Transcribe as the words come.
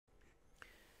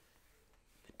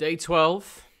Day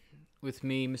 12 with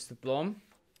me, Mr. Blom,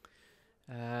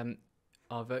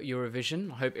 of your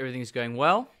revision. I hope everything's going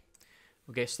well.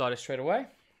 We'll get started straight away.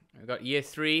 We've got year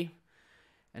 3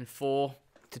 and 4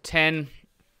 to 10,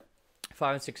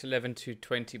 5 and 6, 11 to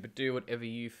 20, but do whatever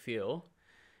you feel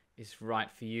is right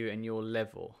for you and your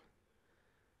level.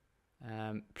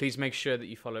 Please make sure that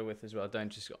you follow with as well. Don't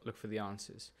just look for the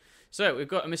answers. So we've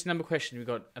got a missing number question. We've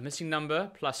got a missing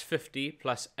number plus 50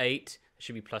 plus 8. It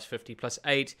should be plus 50 plus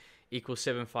 8 equals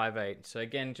 758. So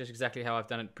again, just exactly how I've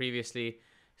done it previously.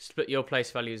 Split your place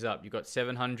values up. You've got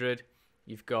 700,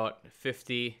 you've got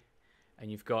 50,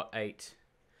 and you've got 8.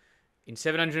 In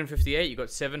 758, you've got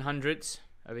 700s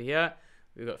over here.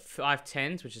 We've got 5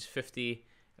 tens, which is 50,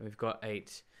 and we've got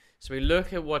 8. So we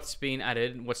look at what's been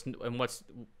added and what's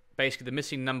basically the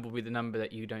missing number will be the number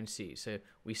that you don't see. So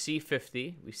we see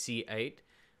 50, we see 8,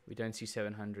 we don't see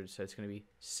 700. So it's going to be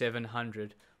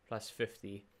 700 plus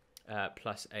 50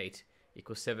 plus 8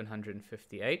 equals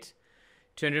 758.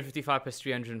 255 plus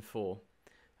 304.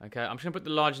 Okay, I'm just going to put the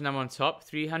large number on top,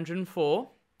 304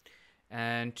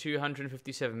 and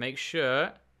 257. Make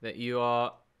sure that you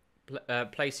are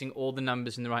placing all the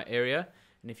numbers in the right area.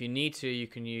 And if you need to, you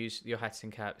can use your hats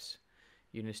and caps,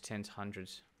 units, tens,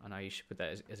 hundreds. I know you should put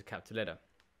that as a capital letter.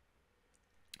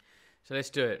 So let's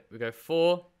do it. We go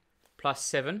 4 plus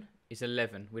 7 is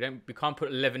 11. We can't put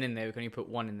 11 in there. We can only put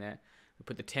 1 in there. We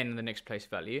put the 10 in the next place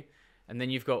value. And then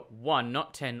you've got 1,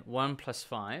 not 10, 1 plus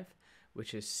 5,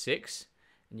 which is 6.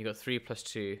 And you've got 3 plus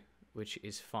 2, which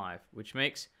is 5, which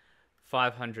makes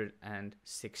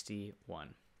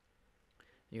 561.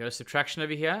 You got a subtraction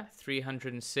over here,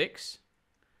 306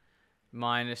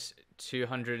 minus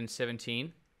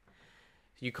 217.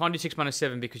 You can't do 6 minus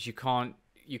 7 because you can't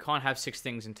have 6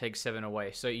 things and take 7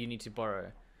 away. So you need to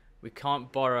borrow. We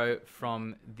can't borrow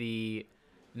from the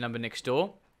number next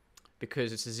door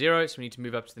because it's a 0. So we need to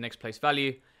move up to the next place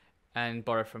value and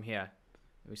borrow from here.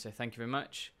 We say thank you very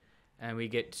much. And we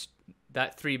get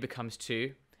that 3 becomes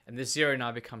 2. And this 0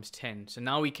 now becomes 10. So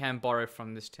now we can borrow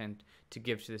from this 10 to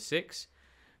give to the 6.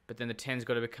 But then the 10's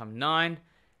got to become 9.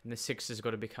 And the 6 has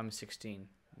got to become 16.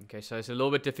 Okay, so it's a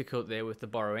little bit difficult there with the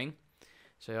borrowing.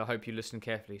 So I hope you listen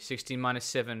carefully. 16 minus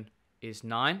 7 is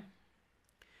 9.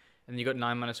 And then you got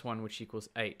 9 minus 1, which equals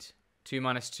 8. 2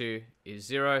 minus 2 is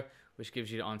 0, which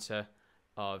gives you the answer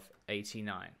of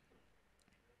 89.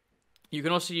 You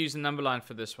can also use the number line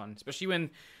for this one, especially when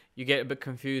you get a bit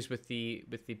confused with the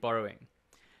borrowing.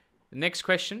 The next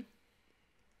question,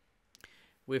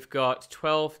 we've got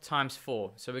 12 times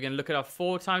 4. So we're going to look at our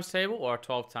 4 times table or our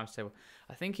 12 times table.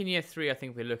 I think in year 3,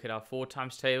 we look at our 4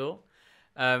 times table.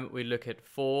 We look at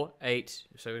 4, 8,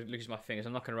 so look at my fingers,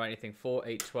 I'm not going to write anything, 4,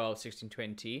 8, 12, 16,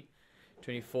 20,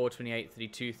 24, 28,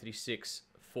 32, 36,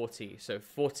 40. So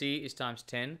 40 is times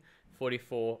 10,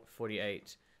 44,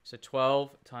 48. So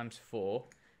 12 times 4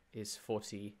 is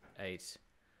 48.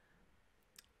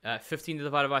 15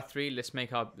 divided by 3, let's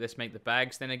make the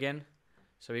bags then again.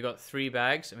 So we got 3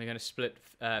 bags and we're going to split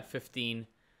 15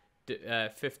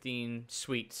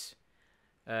 sweets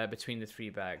between the 3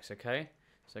 bags, okay?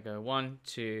 So I go 1,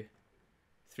 2,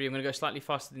 3. I'm going to go slightly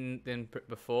faster than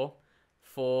before.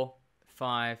 4,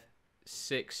 5,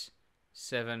 6,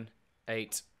 7,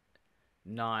 8,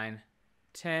 9,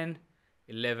 10,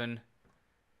 11,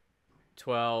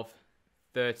 12,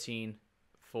 13,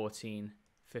 14,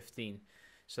 15.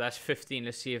 So that's 15.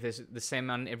 Let's see if there's the same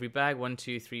amount in every bag. 1,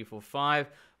 2, 3, 4, 5.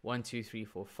 1, 2, 3,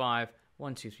 4, 5.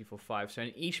 1, 2, 3, 4, 5. So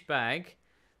in each bag,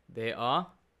 there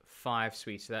are 5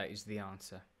 sweets. So that is the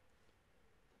answer.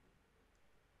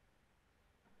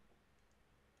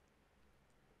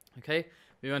 Okay,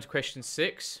 moving on to question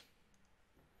 6.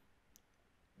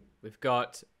 We've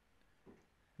got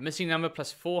missing number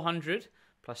plus 400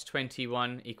 plus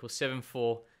 21 equals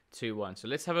 7421. So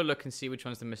let's have a look and see which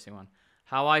one's the missing one.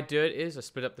 How I do it is I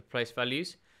split up the place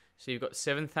values. So you've got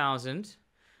 7,000,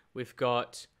 we've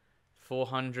got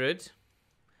 400,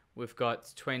 we've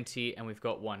got 20, and we've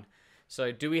got 1.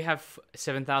 So do we have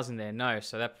 7,000 there? No.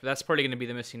 So that's probably going to be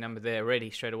the missing number there already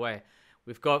straight away.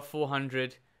 We've got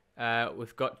 400.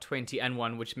 We've got 20 and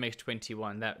 1, which makes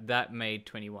 21. That made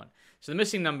 21. So the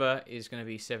missing number is going to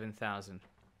be 7,000.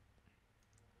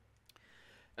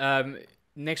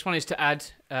 Next one is to add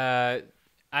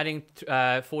adding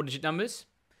 4-digit numbers.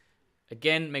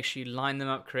 Again, make sure you line them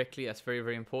up correctly. That's very,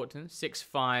 very important. 6,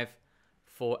 5,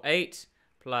 4, 8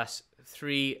 plus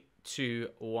 3, 2,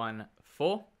 1,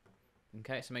 4.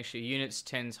 Okay, so make sure units,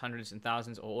 tens, hundreds, and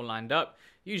thousands are all lined up.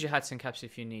 Use your hats and caps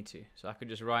if you need to. So I could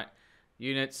just write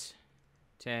units,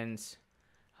 tens,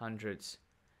 hundreds,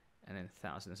 and then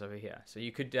thousands over here. So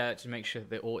you could just make sure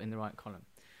they're all in the right column.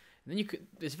 And then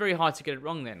it's very hard to get it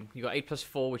wrong then. You got 8 plus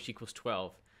 4, which equals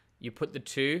 12. You put the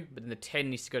 2, but then the 10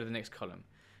 needs to go to the next column.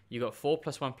 You got 4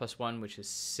 plus 1, which is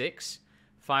 6.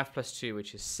 5 plus 2,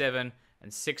 which is 7.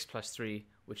 And 6 plus 3,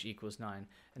 which equals 9.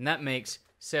 And that makes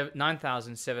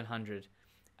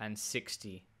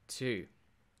 9,762.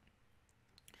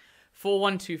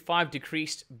 4125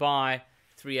 decreased by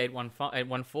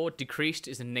 38114. Decreased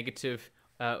is a negative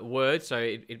word, so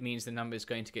it means the number is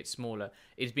going to get smaller.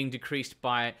 It's being decreased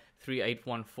by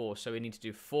 3814, so we need to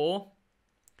do 4,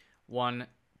 1,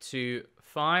 2,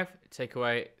 5, take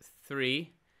away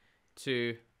 3,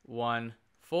 2, 1,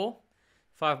 4.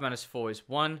 5 minus 4 is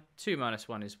 1, 2 minus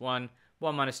 1 is 1,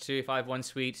 1 minus 2, if I have 1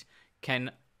 sweet, can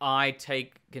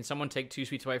someone take 2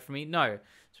 sweets away from me? No.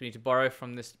 So we need to borrow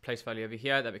from this place value over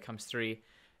here, that becomes 3,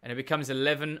 and it becomes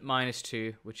 11 minus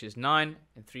 2, which is 9,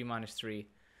 and 3 minus 3,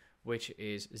 which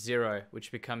is 0,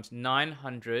 which becomes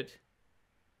 911.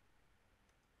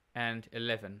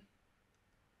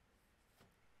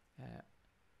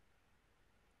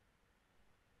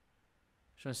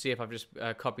 Just want to see if I've just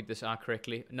copied this out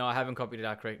correctly. No, I haven't copied it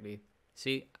out correctly.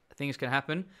 See, things can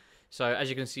happen. So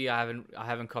as you can see, I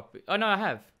haven't copied. Oh no, I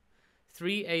have.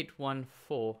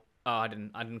 3814. Oh, I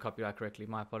didn't copy it out correctly.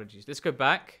 My apologies. Let's go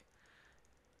back.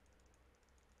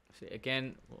 See,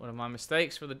 again, one of my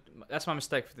mistakes that's my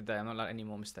mistake for the day. I'm not allowed any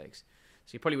more mistakes.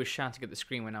 So you probably was shouting at the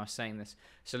screen when I was saying this.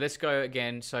 So let's go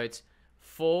again. So it's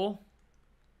 4,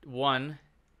 1,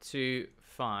 2,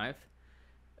 5,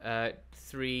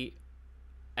 3,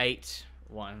 8,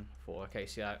 1, 4. Okay,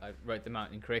 see, I wrote them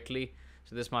out incorrectly.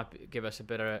 So this might give us a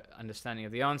better understanding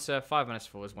of the answer. 5 minus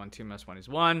 4 is 1, 2 minus 1 is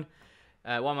 1.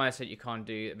 1 minus 8 you can't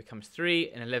do, it becomes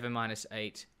 3. And 11 minus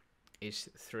 8 is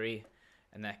 3.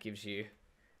 And that gives you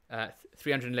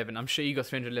 311. I'm sure you got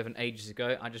 311 ages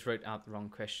ago. I just wrote out the wrong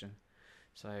question.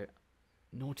 So,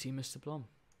 naughty Mr. Blom.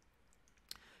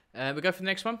 We'll go for the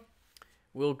next one.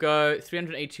 We'll go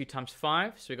 382 times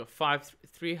 5. So we've got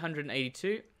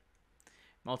 382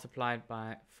 multiplied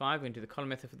by 5. We're going to do the column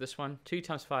method for this one. 2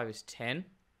 times 5 is 10.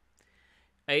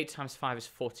 8 times 5 is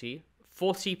 40.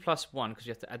 40 plus 1, because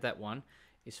you have to add that 1,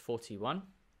 is 41.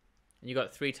 And you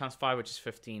got 3 times 5, which is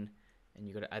 15. And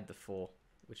you got to add the 4,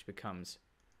 which becomes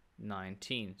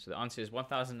 19. So the answer is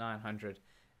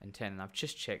 1,910. And I've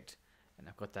just checked, and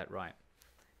I've got that right.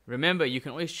 Remember, you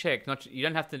can always check. You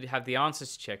don't have to have the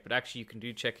answers checked, but actually you can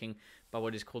do checking by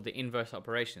what is called the inverse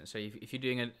operation. So if you're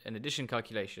doing an addition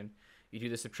calculation, you do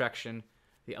the subtraction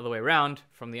the other way around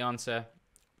from the answer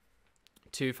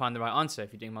to find the right answer.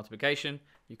 If you're doing multiplication,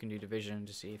 you can do division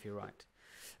to see if you're right.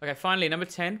 Okay, finally, number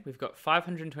 10, we've got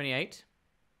 528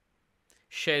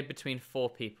 shared between 4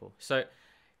 people. So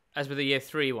as with the year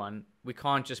 3 one, we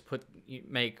can't just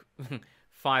make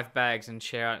 5 bags and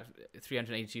share out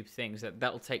 382 things.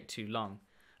 That'll take too long.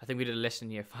 I think we did a lesson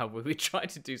in year 5 where we tried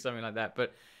to do something like that.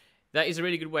 But that is a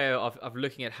really good way of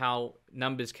looking at how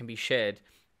numbers can be shared.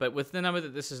 But with the number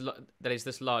that is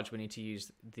this large, we need to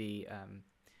use the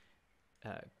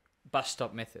bus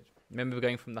stop method. Remember, we're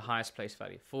going from the highest place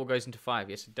value. 4 goes into 5.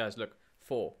 Yes, it does. Look,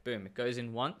 4. Boom. It goes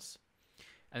in once,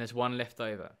 and there's 1 left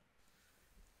over.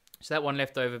 So that 1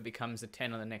 left over becomes the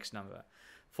 10 on the next number.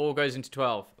 4 goes into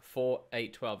 12. 4,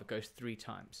 8, 12. It goes 3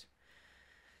 times.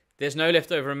 There's no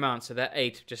leftover amount, so that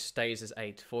 8 just stays as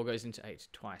 8. 4 goes into 8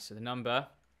 twice. So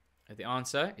the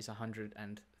answer is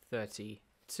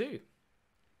 132.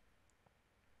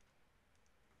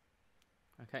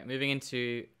 Okay, moving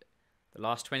into the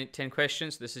last 10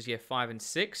 questions. This is year 5 and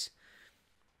 6.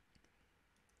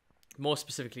 More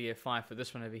specifically, year 5 for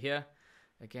this one over here.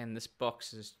 Again, this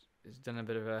box has done a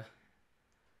bit of a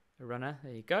runner.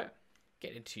 There you go.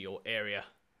 Get into your area,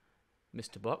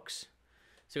 Mr. Box.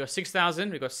 So we've got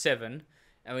 6,000, we've got 7,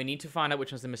 and we need to find out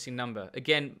which one's the missing number.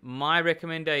 Again, my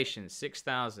recommendation,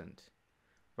 6,000.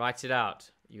 Write it out.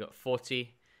 You got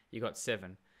 40, you got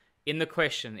 7. In the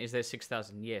question, is there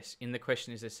 6,000? Yes. In the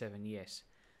question, is there 7? Yes.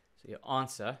 So your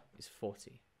answer is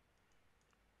 40.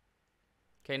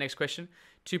 Okay, next question.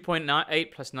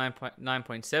 2.98 plus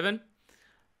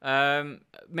 9.7.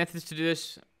 Methods to do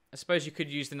this. I suppose you could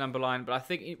use the number line, but I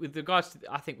think with regards to,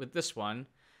 with this one,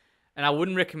 and I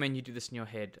wouldn't recommend you do this in your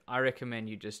head. I recommend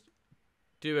you just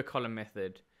do a column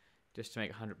method just to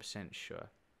make 100% sure.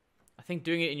 I think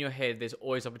doing it in your head, there's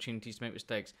always opportunities to make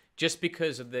mistakes just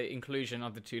because of the inclusion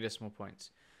of the 2 decimal points.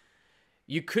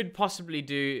 You could possibly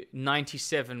do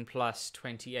 97 plus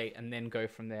 28 and then go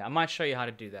from there. I might show you how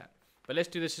to do that. But let's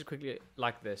do this as quickly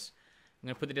like this. I'm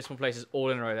going to put the decimal places all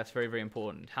in a row. That's very, very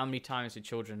important. How many times do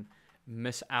children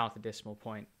miss out the decimal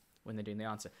point when they're doing the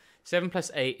answer? 7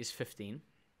 plus 8 is 15.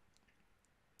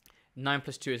 9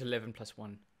 plus 2 is 11 plus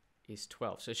 1 is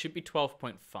 12. So it should be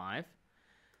 12.5.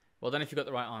 Well done if you got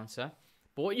the right answer.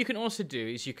 But what you can also do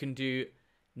is you can do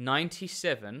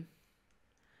 97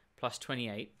 plus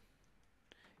 28,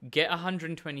 get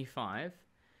 125,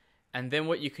 and then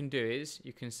what you can do is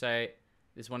you can say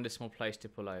there's one decimal place to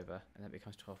pull over, and that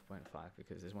becomes 12.5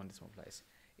 because there's one decimal place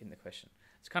in the question.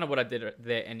 It's kind of what I did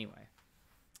there anyway.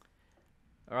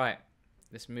 All right,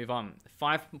 let's move on.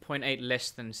 5.8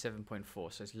 less than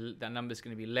 7.4, so that number is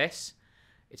going to be less.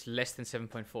 It's less than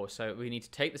 7.4, so we need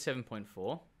to take the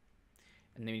 7.4,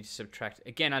 and then we need to subtract.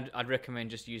 Again, I'd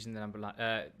recommend just using the number line,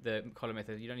 the column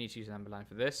method. You don't need to use the number line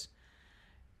for this.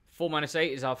 4 minus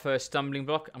 8 is our first stumbling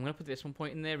block. I'm going to put this one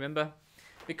point in there, remember?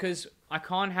 Because I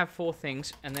can't have 4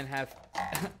 things and then have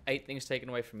 8 things taken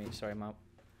away from me. Sorry, my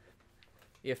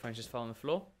earphones just fell on the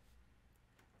floor.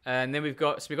 And then we've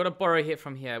got to borrow here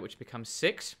from here, which becomes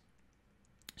 6.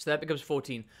 So that becomes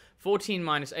 14. 14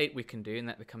 minus 8 we can do, and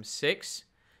that becomes 6.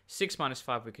 6 minus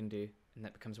 5 we can do, and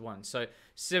that becomes 1. So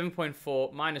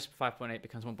 7.4 minus 5.8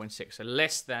 becomes 1.6. So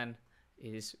less than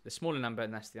is the smaller number,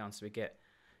 and that's the answer we get.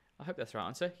 I hope that's the right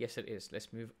answer. Yes, it is.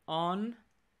 Let's move on.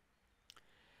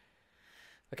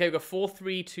 Okay, we've got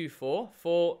 4324.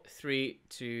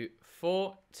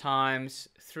 4324 times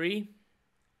 3.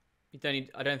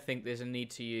 I don't think there's a need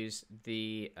to use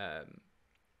the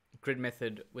grid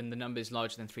method when the number is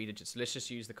larger than 3 digits. So let's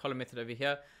just use the column method over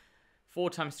here. 4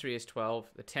 times 3 is 12.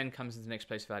 The 10 comes into the next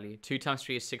place value. 2 times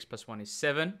 3 is 6 plus 1 is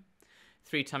 7.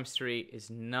 3 times 3 is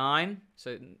 9.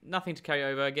 So nothing to carry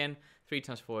over again. 3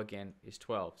 times 4 again is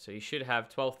 12. So you should have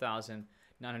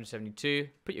 12,972.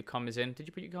 Put your commas in. Did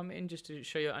you put your comma in just to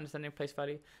show your understanding of place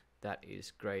value? That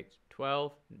is great.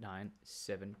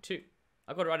 12,972.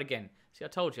 I got it right again. See, I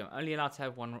told you, I'm only allowed to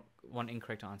have one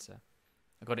incorrect answer.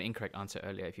 I got an incorrect answer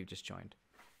earlier if you've just joined.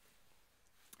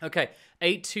 Okay,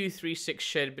 8236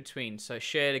 shared between. So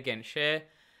shared again. Share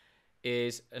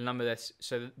is a number that's,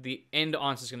 so the end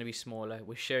answer is going to be smaller.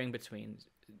 We're sharing between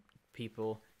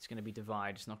people. It's going to be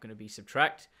divide. It's not going to be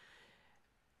subtract.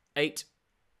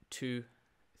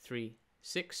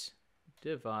 8236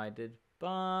 divided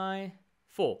by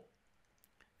 4.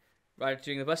 Right,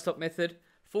 doing the bus stop method.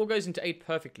 4 goes into 8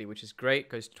 perfectly, which is great.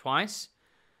 Goes twice.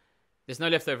 There's no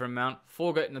leftover amount.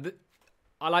 4 go. Now,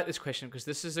 I like this question because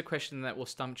this is a question that will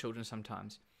stump children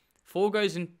sometimes. 4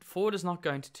 goes in. 4 does not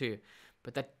go into 2,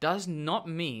 but that does not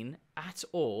mean at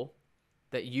all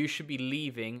that you should be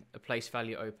leaving a place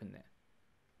value open there,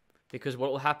 because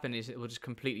what will happen is it will just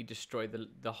completely destroy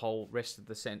the whole rest of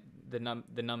the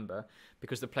number,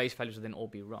 because the place values will then all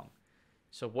be wrong.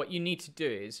 So what you need to do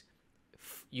is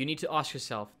you need to ask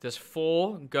yourself, does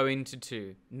 4 go into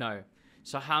 2? No.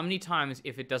 So how many times,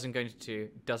 if it doesn't go into 2,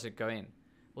 does it go in?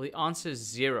 Well, the answer is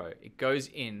 0. It goes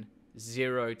in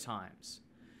 0 times.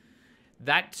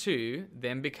 That 2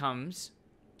 then becomes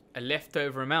a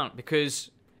leftover amount because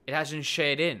it hasn't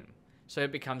shared in. So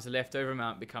it becomes a leftover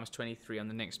amount, becomes 23 on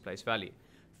the next place value.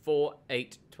 4,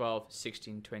 8, 12,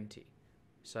 16, 20.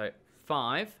 So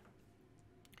 5.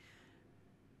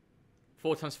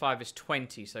 4 times 5 is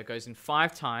 20, so it goes in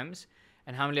 5 times.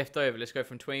 And how many left over? Let's go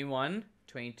from 21,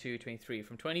 22, 23.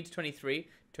 From 20 to 23,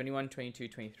 21, 22,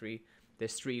 23,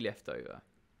 there's 3 left over.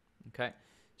 Okay,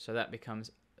 so that becomes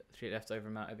 3 leftover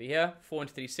amount over here. 4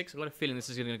 into 36. I've got a feeling this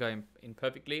is going to go in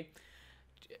perfectly.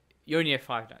 You're in year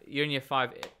 5 now. You're in year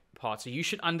 5 part, so you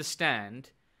should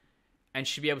understand and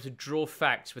should be able to draw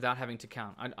facts without having to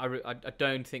count. I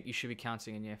don't think you should be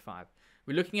counting in year 5.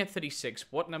 We're looking at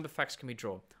 36. What number of facts can we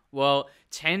draw? Well,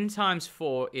 10 times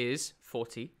 4 is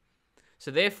 40.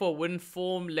 So therefore, wouldn't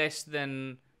 4 less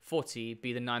than 40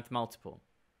 be the 9th multiple?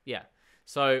 Yeah.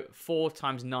 So 4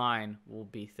 times 9 will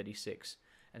be 36.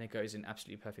 And it goes in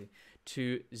absolutely perfectly.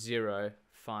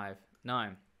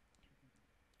 2059.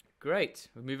 Great.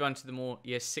 We'll move on to the more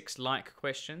year 6-like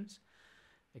questions.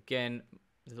 Again,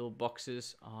 the little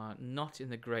boxes are not in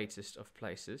the greatest of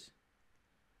places.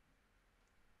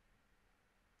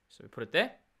 So we put it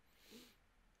there.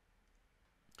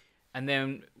 And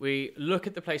then we look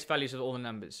at the place values of all the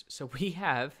numbers. So we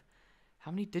have,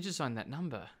 how many digits are in that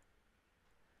number?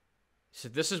 So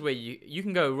this is where you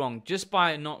can go wrong just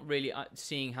by not really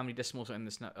seeing how many decimals are in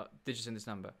this digits in this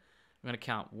number. I'm going to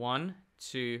count 1,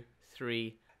 2,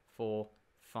 3, 4,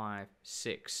 5,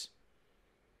 6.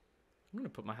 I'm going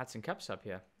to put my hats and caps up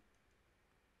here.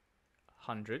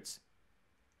 Hundreds.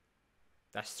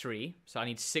 That's 3. So I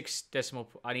need 6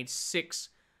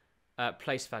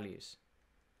 place values.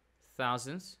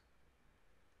 Thousands.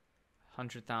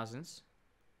 100,000s.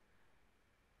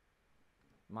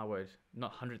 My word,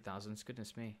 not 100,000s.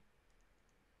 Goodness me.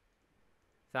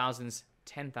 Thousands,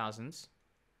 10,000s.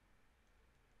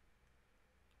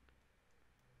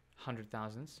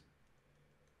 100,000s.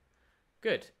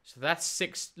 Good. So that's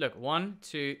 6. Look, 1,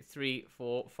 2, 3,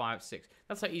 4, 5, 6.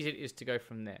 That's how easy it is to go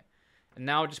from there. And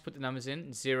now I'll just put the numbers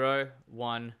in. 0,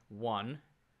 1, 1.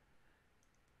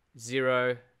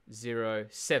 0, 0,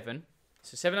 7.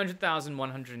 So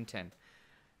 700,110.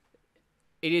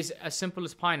 It is as simple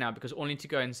as pi now because all I need to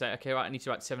go and say, okay, right, I need to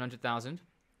write 700,000.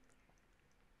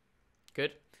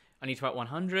 Good. I need to write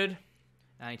 100. And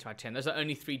I need to write 10. Those are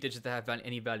only 3 digits that have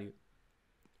any value.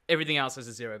 Everything else has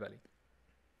a 0 value.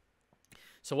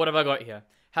 So what have I got here?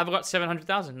 Have I got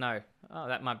 700,000? No. Oh,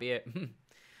 that might be it.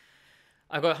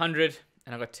 I've got 100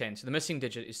 and I've got 10. So the missing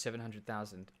digit is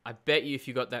 700,000. I bet you if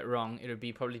you got that wrong, it would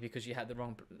be probably because you had the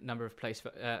wrong number of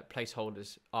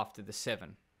placeholders after the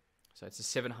 7. So it's a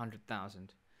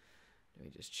 700,000. Let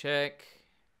me just check.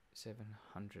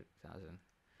 700,000.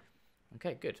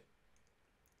 Okay, good.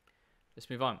 Let's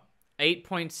move on.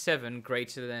 8.7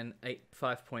 greater than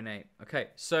 5.8. Okay,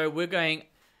 so we're going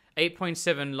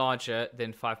 8.7 larger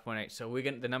than 5.8. So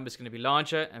the number's going to be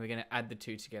larger, and we're going to add the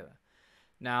two together.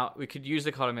 Now we could use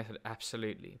the column method,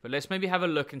 absolutely, but let's maybe have a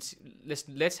look and see,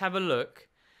 let's have a look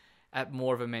at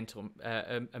more of a mental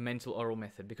oral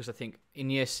method, because I think in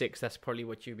year 6 that's probably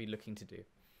what you'll be looking to do.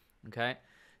 Okay,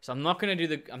 so I'm not going to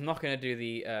do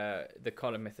the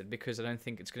column method because I don't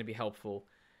think it's going to be helpful.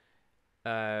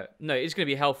 No, it's going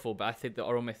to be helpful, but I think the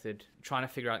oral method, trying to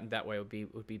figure out in that way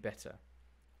would be better.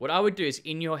 What I would do is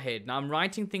in your head. Now I'm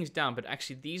writing things down, but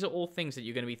actually these are all things that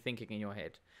you're going to be thinking in your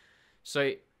head.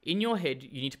 So in your head,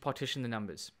 you need to partition the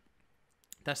numbers.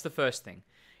 That's the first thing.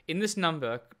 In this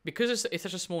number, because it's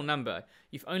such a small number,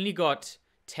 you've only got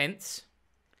tenths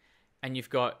and you've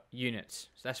got units.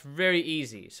 So that's very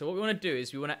easy. So what we want to do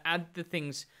is we want to add the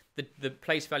things, the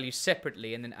place values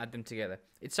separately and then add them together.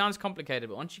 It sounds complicated,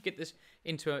 but once you get this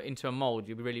into a mold,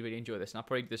 you'll really, really enjoy this. And I'll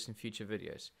probably do this in future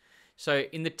videos. So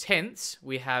in the tenths,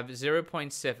 we have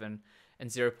 0.7 and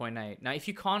 0.8. Now, if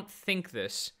you can't think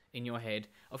this in your head,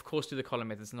 of course, do the column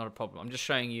method. It's not a problem. I'm just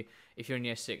showing you, if you're in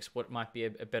year 6, what might be a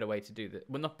better way to do this.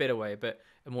 Well, not better way, but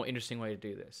a more interesting way to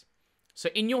do this. So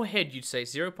in your head, you'd say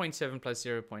 0.7 plus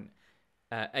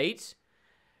 0.8.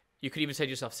 You could even say to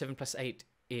yourself, 7 plus 8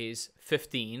 is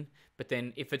 15. But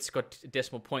then if it's got a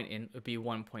decimal point in, it would be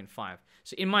 1.5.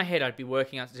 So in my head, I'd be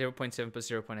working out 0.7 plus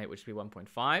 0.8, which would be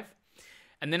 1.5.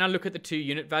 And then I look at the 2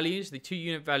 unit values. The 2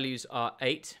 unit values are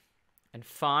 8 and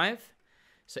 5.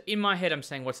 So in my head, I'm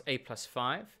saying what's 8 plus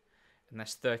 5? And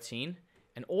that's 13.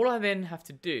 And all I then have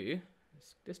to do,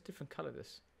 let's different color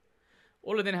this.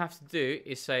 All I then have to do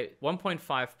is say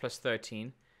 1.5 plus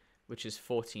 13, which is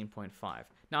 14.5.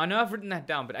 Now, I know I've written that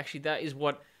down, but actually that is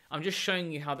what, I'm just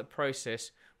showing you how the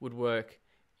process would work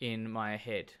in my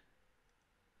head.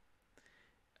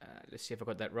 Let's see if I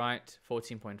got that right.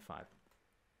 14.5.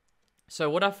 So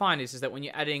what I find is that when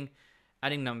you're adding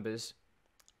numbers,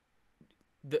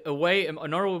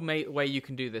 an oral way you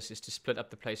can do this is to split up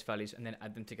the place values and then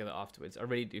add them together afterwards. I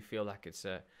really do feel like it's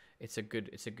a good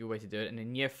way to do it. And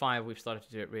in year 5, we've started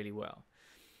to do it really well.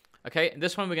 Okay, and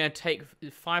this one we're going to take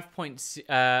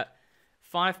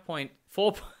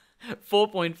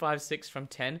 4.56 from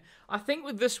 10. I think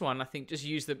with this one, just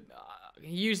use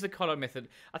the column method.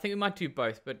 I think we might do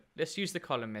both, but let's use the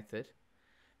column method,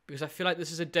 because I feel like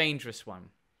this is a dangerous one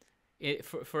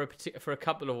for a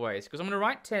couple of ways. Because I'm going to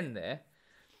write 10 there,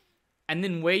 and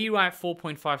then where you write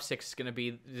 4.56 is going to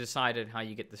be decided how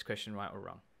you get this question right or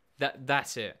wrong.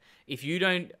 That's it. If you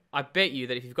don't, I bet you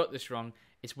that if you've got this wrong,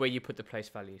 it's where you put the place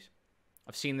values.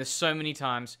 I've seen this so many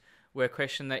times where a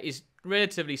question that is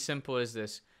relatively simple as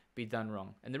this be done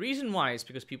wrong. And the reason why is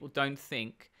because people don't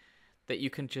think that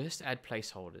you can just add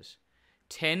placeholders.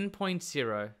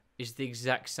 10.0 is the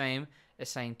exact same as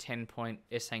saying 10.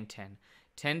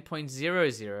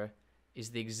 10.00 is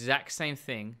the exact same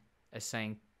thing as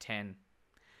saying 10.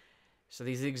 So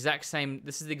these are the exact same.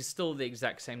 This is still the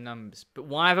exact same numbers. But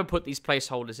why have I put these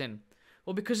placeholders in?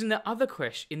 Well, because in the other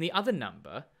question, in the other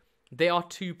number, there are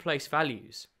 2 place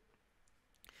values.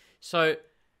 So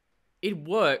it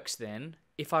works then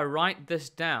if I write this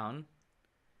down,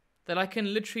 that I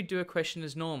can literally do a question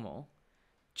as normal,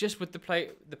 just with the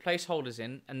placeholders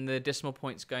in and the decimal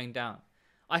points going down.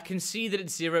 I can see that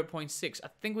it's 0.6. I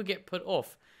think we get put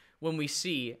off when we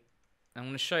see, I'm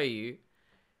going to show you,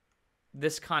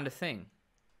 this kind of thing.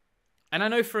 And I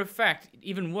know for a fact,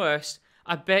 even worse,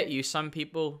 I bet you some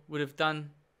people would have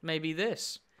done maybe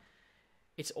this.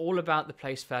 It's all about the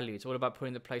place value. It's all about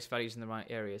putting the place values in the right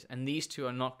areas. And these two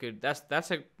are not good.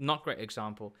 That's a not great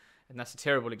example, and that's a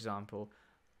terrible example.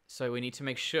 So we need to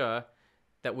make sure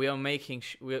that we are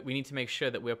we need to make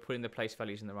sure that we are putting the place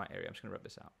values in the right area. I'm just going to rub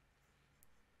this out.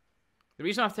 The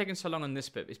reason I've taken so long on this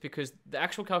bit is because the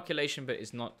actual calculation bit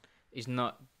is not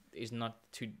is not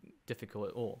too difficult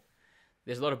at all.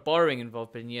 There's a lot of borrowing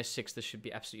involved, but in year 6, this should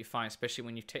be absolutely fine, especially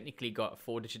when you've technically got a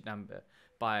 4-digit number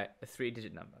by a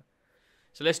 3-digit number.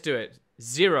 So let's do it.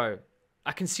 0.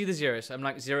 I can see the 0, so I'm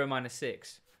like 0 minus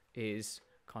 6 is...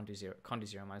 Can't do 0. Can't do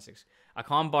 0 minus 6. I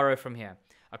can't borrow from here.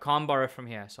 I can't borrow from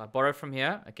here. So I borrow from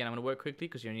here. Again, I'm going to work quickly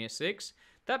because you're in year 6.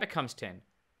 That becomes 10.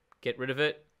 Get rid of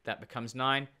it. That becomes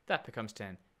 9. That becomes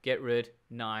 10. Get rid.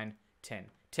 9, 10.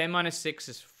 10 minus 6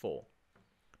 is 4.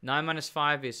 9 minus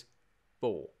 5 is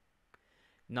 4.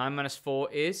 9 minus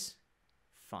 4 is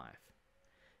 5.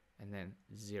 And then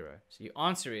 0. So your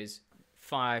answer is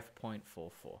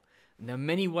 5.44. And there are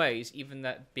many ways, even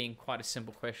that being quite a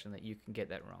simple question, that you can get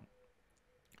that wrong.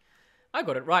 I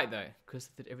got it right, though, because I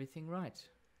did everything right.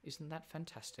 Isn't that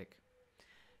fantastic?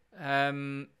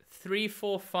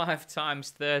 345 times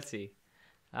 30.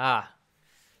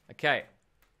 Okay.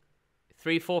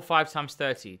 345 times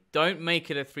 30. Don't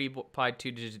make it a 3 by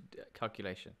 2-digit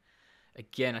calculation.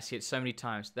 Again, I see it so many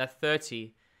times. That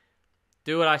 30,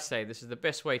 do what I say. This is the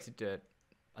best way to do it.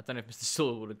 I don't know if Mr.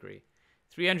 Sewell would agree.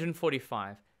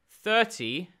 345.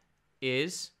 30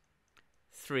 is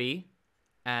 3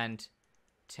 and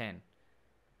 10.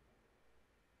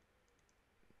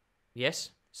 Yes?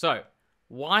 So,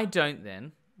 why don't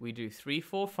then we do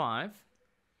 345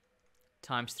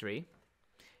 times 3,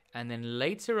 and then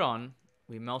later on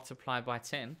we multiply by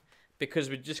 10, because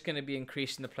we're just going to be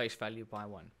increasing the place value by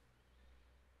 1.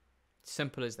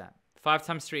 Simple as that. 5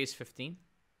 times 3 is 15.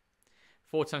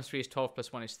 4 times 3 is 12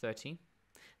 plus 1 is 13.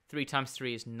 3 times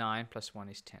 3 is 9 plus 1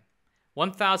 is 10.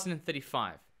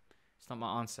 1035. It's not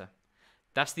my answer.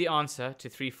 That's the answer to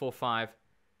 345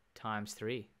 times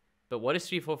 3. But what is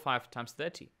 345 times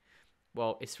 30?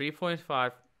 Well, it's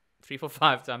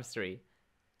 345 times 3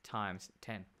 times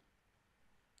 10.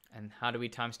 And how do we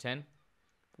times 10?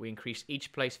 We increase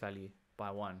each place value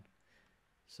by 1.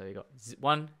 So you got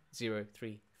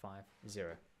 10350.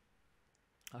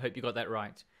 I hope you got that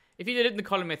right. If you did it in the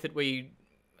column method where you,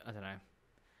 I don't know,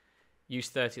 use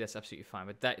 30, that's absolutely fine.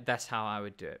 But that's how I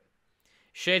would do it.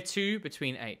 Share 2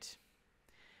 between 8.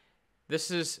 We're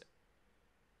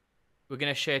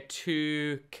going to share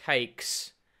 2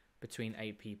 cakes between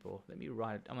 8 people. Let me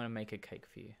write it. I'm going to make a cake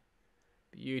for you.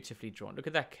 Beautifully drawn. Look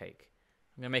at that cake.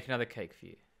 I'm going to make another cake for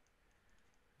you.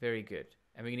 Very good.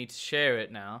 And we need to share it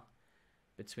now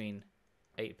between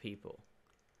 8 people.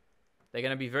 They're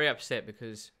going to be very upset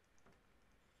because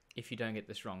if you don't get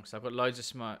this wrong. So I've got loads of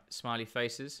smiley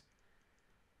faces.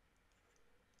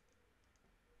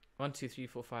 1, 2, 3,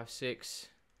 4, 5, 6,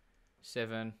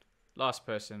 7. Last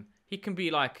person. He can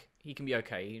be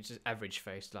okay. He's just average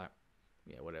faced, like,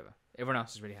 yeah, whatever. Everyone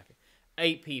else is really happy.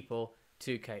 8 people,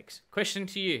 2 cakes. Question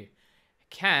to you.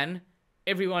 Can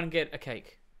everyone get a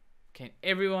cake? Can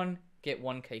everyone get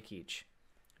 1 cake each?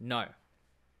 No.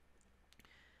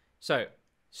 So,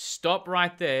 stop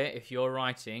right there if you're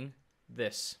writing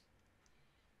this.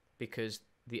 Because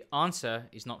the answer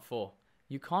is not 4.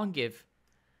 You cannot give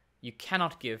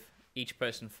each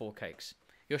person 4 cakes.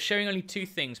 You're sharing only 2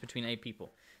 things between 8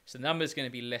 people. So the number is going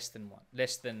to be less than 1.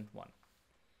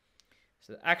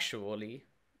 So actually,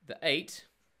 the 8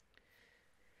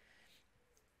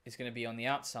 is going to be on the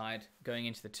outside going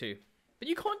into the 2. But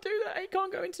you can't do that. 8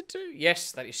 can't go into 2.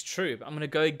 Yes, that is true. But I'm going to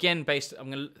go again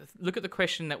I'm going to look at the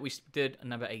question that we did at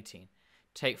number 18.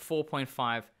 Take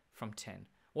 4.5 from 10.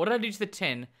 What did I do to the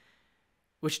 10,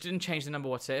 which didn't change the number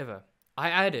whatsoever? I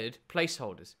added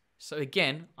placeholders. So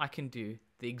again, I can do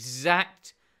the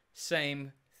exact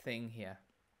same thing here.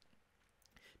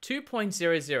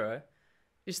 2.00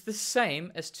 is the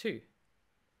same as 2.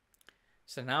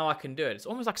 So now I can do it. It's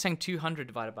almost like saying 200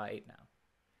 divided by 8 now.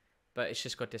 But it's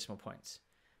just got decimal points.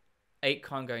 8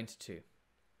 can't go into 2.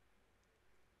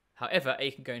 However,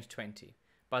 8 can go into 20.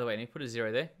 By the way, let me put a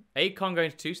 0 there. 8 can't go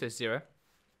into 2, so 0.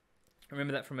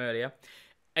 Remember that from earlier.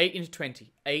 8 into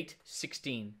 20. 8,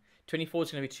 16. 24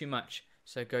 is going to be too much,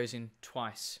 so it goes in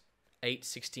twice. 8,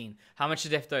 16. How much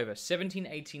is left over? 17,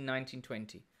 18, 19,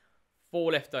 20.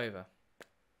 4 left over.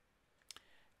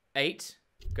 8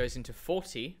 goes into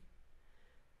 40.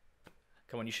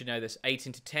 Come on, you should know this. 8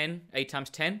 into 10. 8 times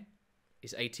 10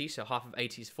 is 80. So half of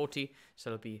 80 is 40. So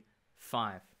it'll be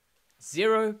 5.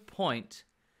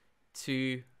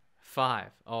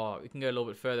 0.25. Oh, we can go a little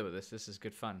bit further with this. This is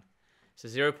good fun. So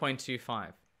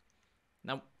 0.25.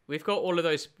 Now, we've got all of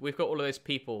those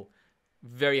people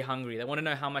very hungry. They want to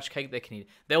know how much cake they can eat.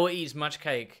 They will eat as much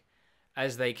cake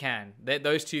as they can.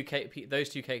 Those two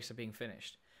cakes are being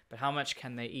finished. But how much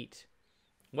can they eat?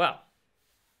 Well,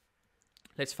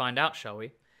 let's find out, shall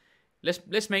we?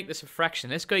 Let's make this a fraction.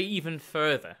 Let's go even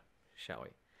further, shall we?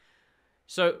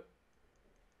 So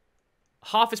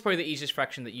half is probably the easiest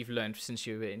fraction that you've learned since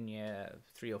you were in year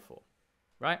 3 or 4,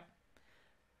 right?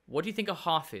 What do you think a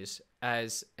half is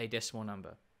as a decimal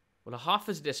number? Well, a half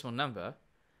as a decimal number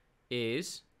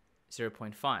is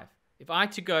 0.5. If I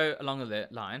had to go along the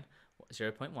line,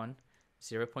 0.1,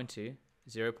 0.2,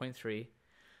 0.3,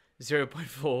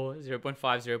 0.4, 0.5,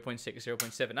 0.6,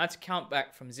 0.7. I had to count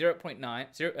back from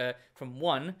 0.9, from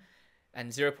 1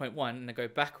 and 0.1, and I go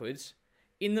backwards.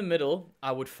 In the middle,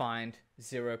 I would find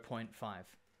 0.5.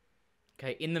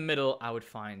 Okay, in the middle, I would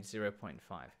find 0.5.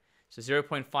 So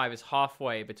 0.5 is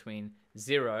halfway between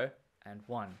 0 and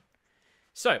 1.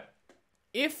 So,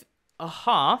 if a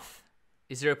half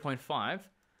is 0.5,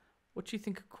 what do you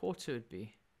think a quarter would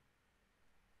be?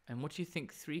 And what do you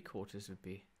think 3/4 would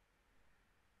be?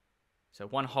 So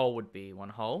 1 whole would be 1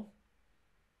 whole.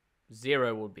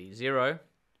 0 would be 0.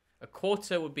 A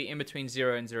quarter would be in between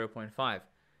 0 and 0.5.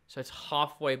 So it's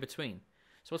halfway between.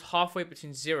 So what's halfway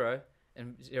between 0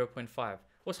 and 0.5?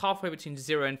 What's halfway between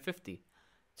 0 and 50?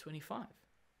 25.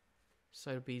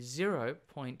 So it would be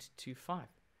 0.25.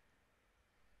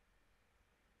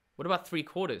 What about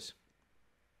 3/4?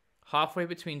 Halfway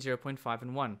between 0.5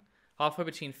 and 1. Halfway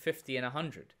between 50 and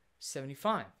 100.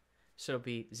 75. So it'll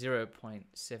be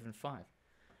 0.75.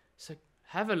 So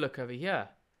have a look over here.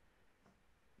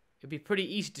 It'd be pretty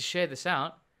easy to share this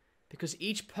out because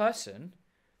each person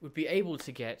would be able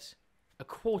to get a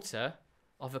quarter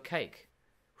of a cake.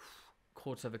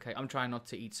 Quarter of a cake. I'm trying not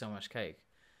to eat so much cake.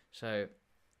 So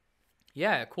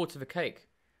yeah, a quarter of a cake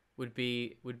would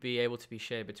be able to be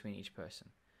shared between each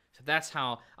person. So that's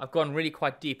how I've gone really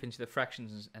quite deep into the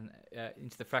fractions and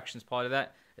into the fractions part of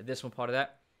that, the decimal part of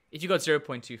that. If you got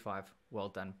 0.25, well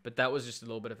done. But that was just a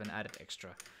little bit of an added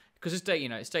extra. Because it's day,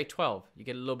 it's day 12. You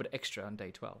get a little bit extra on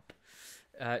day 12.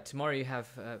 Tomorrow you have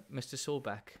Mr. Saul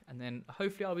back. And then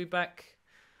hopefully I'll be back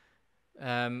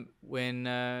when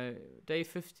day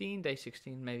 15, day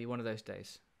 16, maybe one of those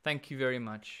days. Thank you very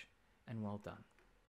much and well done.